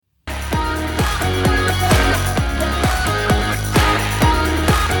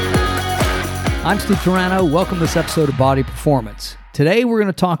I'm Steve Turano. Welcome to this episode of Body Performance. Today we're going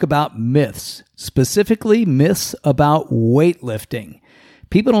to talk about myths, specifically myths about weightlifting.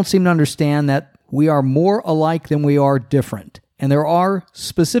 People don't seem to understand that we are more alike than we are different. And there are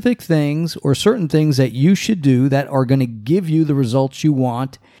specific things or certain things that you should do that are going to give you the results you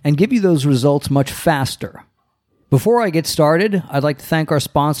want and give you those results much faster. Before I get started, I'd like to thank our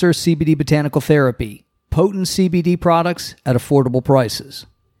sponsor, CBD Botanical Therapy. Potent CBD products at affordable prices.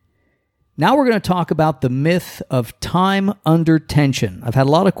 Now we're going to talk about the myth of time under tension. I've had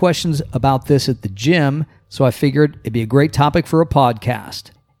a lot of questions about this at the gym, so I figured it'd be a great topic for a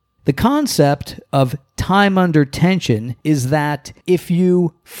podcast. The concept of time under tension is that if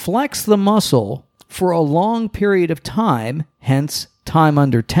you flex the muscle for a long period of time, hence time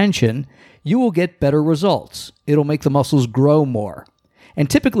under tension, you will get better results. It'll make the muscles grow more. And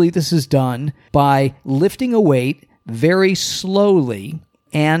typically this is done by lifting a weight very slowly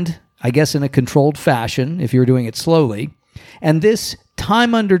and, I guess, in a controlled fashion if you're doing it slowly. And this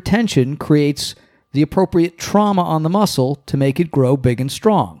time under tension creates the appropriate trauma on the muscle to make it grow big and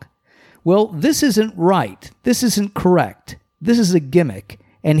strong. Well, this isn't right. This isn't correct. This is a gimmick,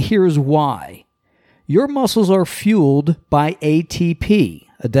 and here's why. Your muscles are fueled by ATP,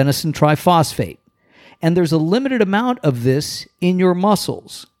 adenosine triphosphate, and there's a limited amount of this in your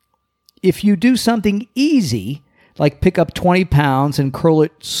muscles. If you do something easy, like pick up 20 pounds and curl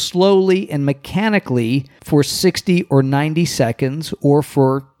it slowly and mechanically for 60 or 90 seconds or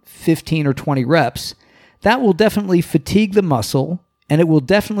for 15 or 20 reps, that will definitely fatigue the muscle, and it will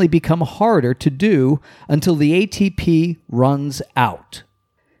definitely become harder to do until the ATP runs out.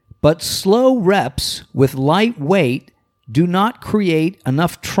 But slow reps with light weight do not create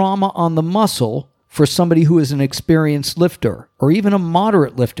enough trauma on the muscle for somebody who is an experienced lifter or even a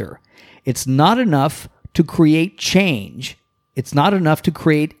moderate lifter. It's not enough to create change. It's not enough to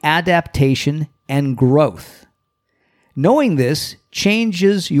create adaptation and growth. Knowing this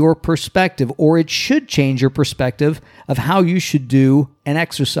changes your perspective, or it should change your perspective of how you should do an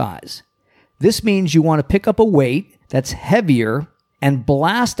exercise. This means you want to pick up a weight that's heavier and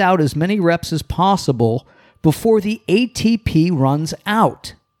blast out as many reps as possible before the ATP runs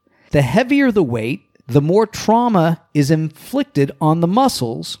out. The heavier the weight, the more trauma is inflicted on the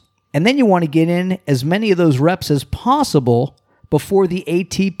muscles, and then you want to get in as many of those reps as possible before the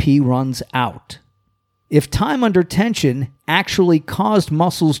ATP runs out. If time under tension actually caused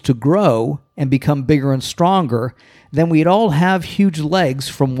muscles to grow and become bigger and stronger, then we'd all have huge legs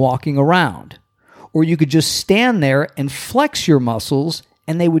from walking around. Or you could just stand there and flex your muscles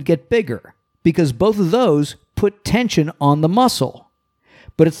and they would get bigger, because both of those put tension on the muscle.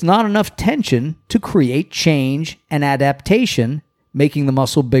 But it's not enough tension to create change and adaptation, making the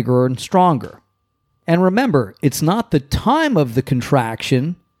muscle bigger and stronger. And remember, it's not the time of the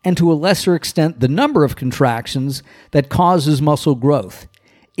contraction, and to a lesser extent the number of contractions, that causes muscle growth.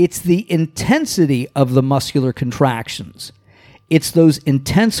 It's the intensity of the muscular contractions. It's those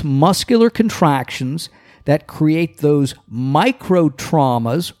intense muscular contractions that create those micro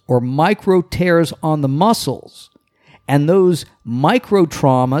traumas or micro tears on the muscles. And those micro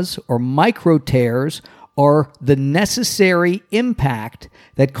traumas or micro tears are the necessary impact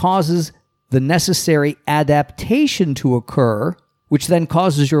that causes the necessary adaptation to occur, which then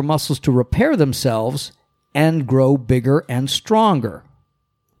causes your muscles to repair themselves and grow bigger and stronger.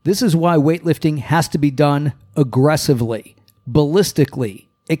 This is why weightlifting has to be done aggressively, ballistically,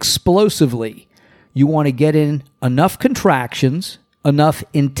 explosively. You want to get in enough contractions, enough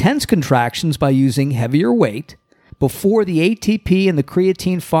intense contractions by using heavier weight, before the ATP and the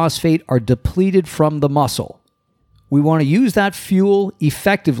creatine phosphate are depleted from the muscle. We want to use that fuel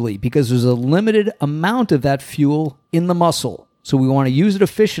effectively because there's a limited amount of that fuel in the muscle. So we want to use it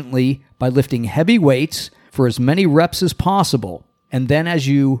efficiently by lifting heavy weights for as many reps as possible. And then as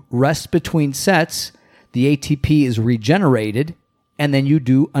you rest between sets, the ATP is regenerated, and then you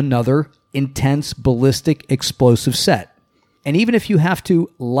do another intense, ballistic, explosive set. And even if you have to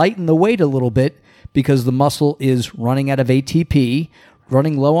lighten the weight a little bit because the muscle is running out of ATP,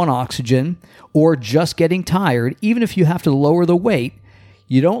 running low on oxygen, or just getting tired, even if you have to lower the weight,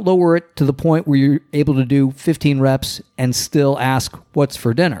 you don't lower it to the point where you're able to do 15 reps and still ask, what's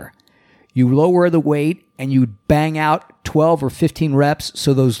for dinner? You lower the weight and you bang out 12 or 15 reps,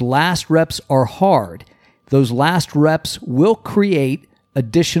 so those last reps are hard. Those last reps will create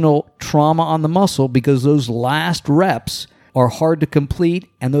additional trauma on the muscle because those last reps are hard to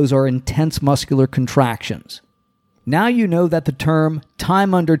complete, and those are intense muscular contractions. Now you know that the term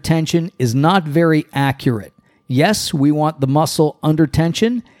time under tension is not very accurate. Yes, we want the muscle under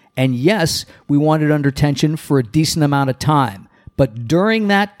tension, and yes, we want it under tension for a decent amount of time. But during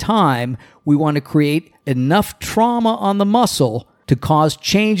that time, we want to create enough trauma on the muscle to cause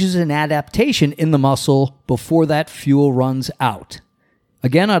changes in adaptation in the muscle before that fuel runs out.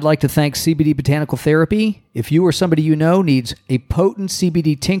 Again, I'd like to thank CBD Botanical Therapy. If you or somebody you know needs a potent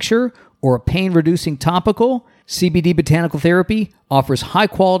CBD tincture or a pain-reducing topical, CBD Botanical Therapy offers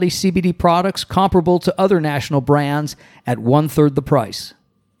high-quality CBD products comparable to other national brands at 1/3 the price.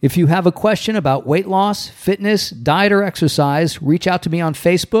 If you have a question about weight loss, fitness, diet, or exercise, reach out to me on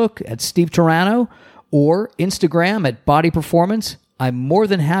Facebook at Steve Turano or Instagram at Body Performance. I'm more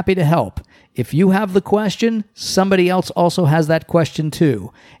than happy to help. If you have the question, somebody else also has that question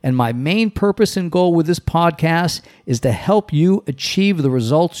too. And my main purpose and goal with this podcast is to help you achieve the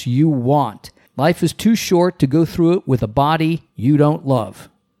results you want. Life is too short to go through it with a body you don't love.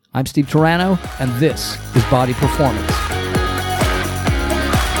 I'm Steve Turano, and this is Body Performance.